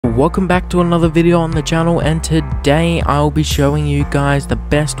Welcome back to another video on the channel, and today I'll be showing you guys the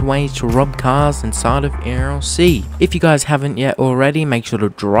best ways to rob cars inside of ERLC. If you guys haven't yet already, make sure to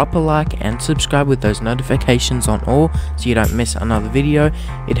drop a like and subscribe with those notifications on all so you don't miss another video.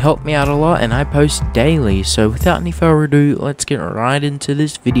 It helped me out a lot and I post daily, so without any further ado, let's get right into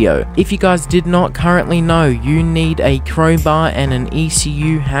this video. If you guys did not currently know, you need a crowbar and an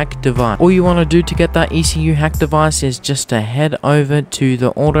ECU hack device. All you want to do to get that ECU hack device is just to head over to the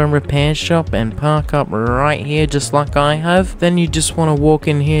auto repair shop and park up right here just like I have. Then you just want to walk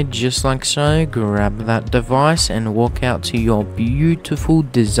in here just like so, grab that device and walk out to your beautiful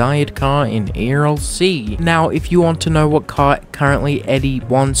desired car in ERLC. Now if you want to know what car currently Eddie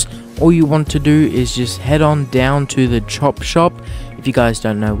wants, all you want to do is just head on down to the chop shop. If you guys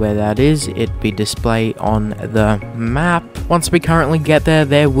don't know where that is, it'd be displayed on the map. Once we currently get there,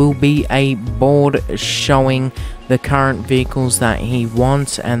 there will be a board showing the current vehicles that he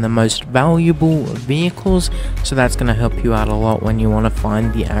wants and the most valuable vehicles, so that's going to help you out a lot when you want to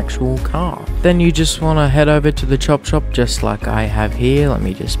find the actual car. Then you just want to head over to the chop shop just like I have here. Let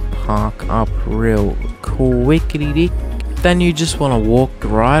me just park up real quickly. Then you just want to walk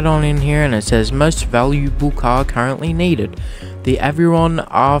right on in here and it says most valuable car currently needed, the Aviron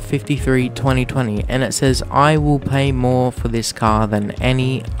R53 2020, and it says I will pay more for this car than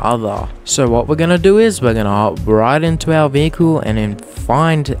any other. So what we're gonna do is we're gonna hop right into our vehicle and then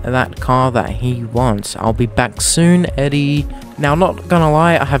find that car that he wants. I'll be back soon, Eddie. Now, not gonna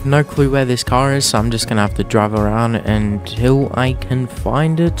lie, I have no clue where this car is, so I'm just gonna have to drive around until I can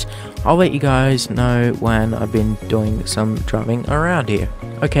find it. I'll let you guys know when I've been doing some driving around here.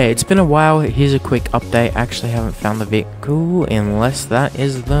 Okay, it's been a while. Here's a quick update. I actually haven't found the vehicle, unless that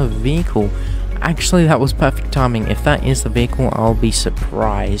is the vehicle. Actually, that was perfect timing. If that is the vehicle, I'll be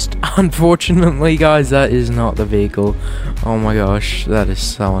surprised. Unfortunately, guys, that is not the vehicle. Oh my gosh, that is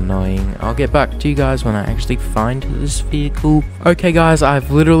so annoying. I'll get back to you guys when I actually find this vehicle. Okay, guys,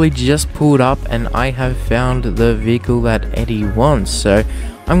 I've literally just pulled up and I have found the vehicle that Eddie wants. So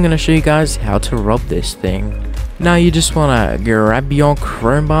I'm going to show you guys how to rob this thing. Now you just want to grab your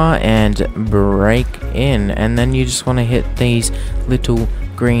crowbar and break in, and then you just want to hit these little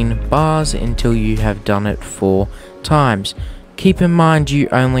green bars until you have done it 4 times. Keep in mind you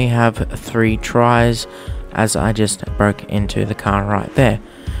only have 3 tries, as I just broke into the car right there.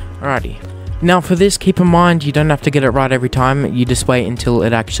 Alrighty. Now for this, keep in mind you don't have to get it right every time. You just wait until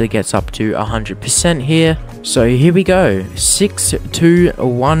it actually gets up to 100% here. So here we go.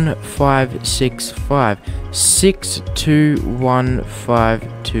 621565.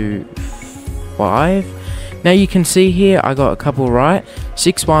 621525. Now you can see here I got a couple right.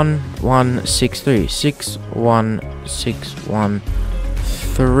 61163.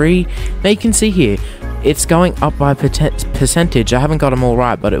 61613. Now you can see here it's going up by percentage. I haven't got them all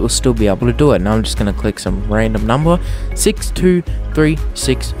right, but it will still be able to do it. Now I'm just going to click some random number.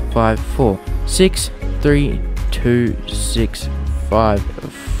 623654.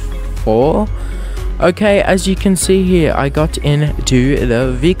 632654. Okay, as you can see here, I got into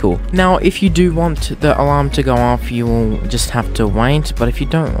the vehicle. Now, if you do want the alarm to go off, you will just have to wait. But if you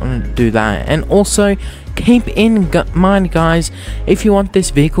don't want to do that, and also keep in mind, guys, if you want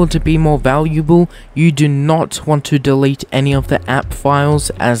this vehicle to be more valuable, you do not want to delete any of the app files,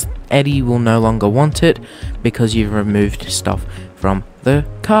 as Eddie will no longer want it because you've removed stuff from the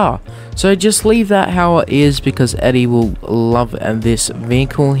car. So just leave that how it is because Eddie will love this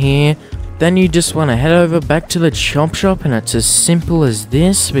vehicle here. Then you just want to head over back to the chop shop, and it's as simple as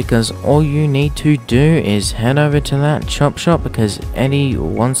this, because all you need to do is head over to that chop shop because Eddie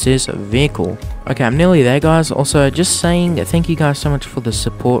wants his vehicle. Okay, I'm nearly there, guys. Also, just saying thank you guys so much for the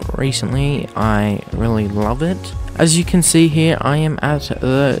support recently. I really love it. As you can see here, I am at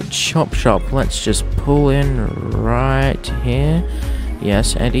the chop shop. Let's just pull in right here.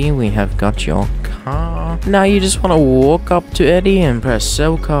 Yes, Eddie, we have got your car. Now you just want to walk up to Eddie and press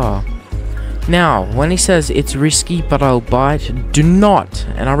sell car. Now, when he says it's risky but I'll buy it, do not,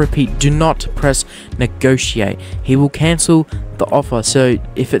 and I repeat, do not press negotiate. He will cancel the offer. So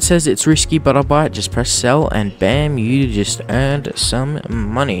if it says it's risky but I'll buy it, just press sell and bam, you just earned some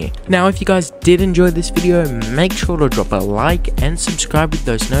money. Now, if you guys did enjoy this video, make sure to drop a like and subscribe with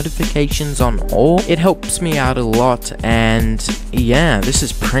those notifications on all. It helps me out a lot, and yeah, this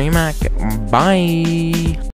is Premac. Bye.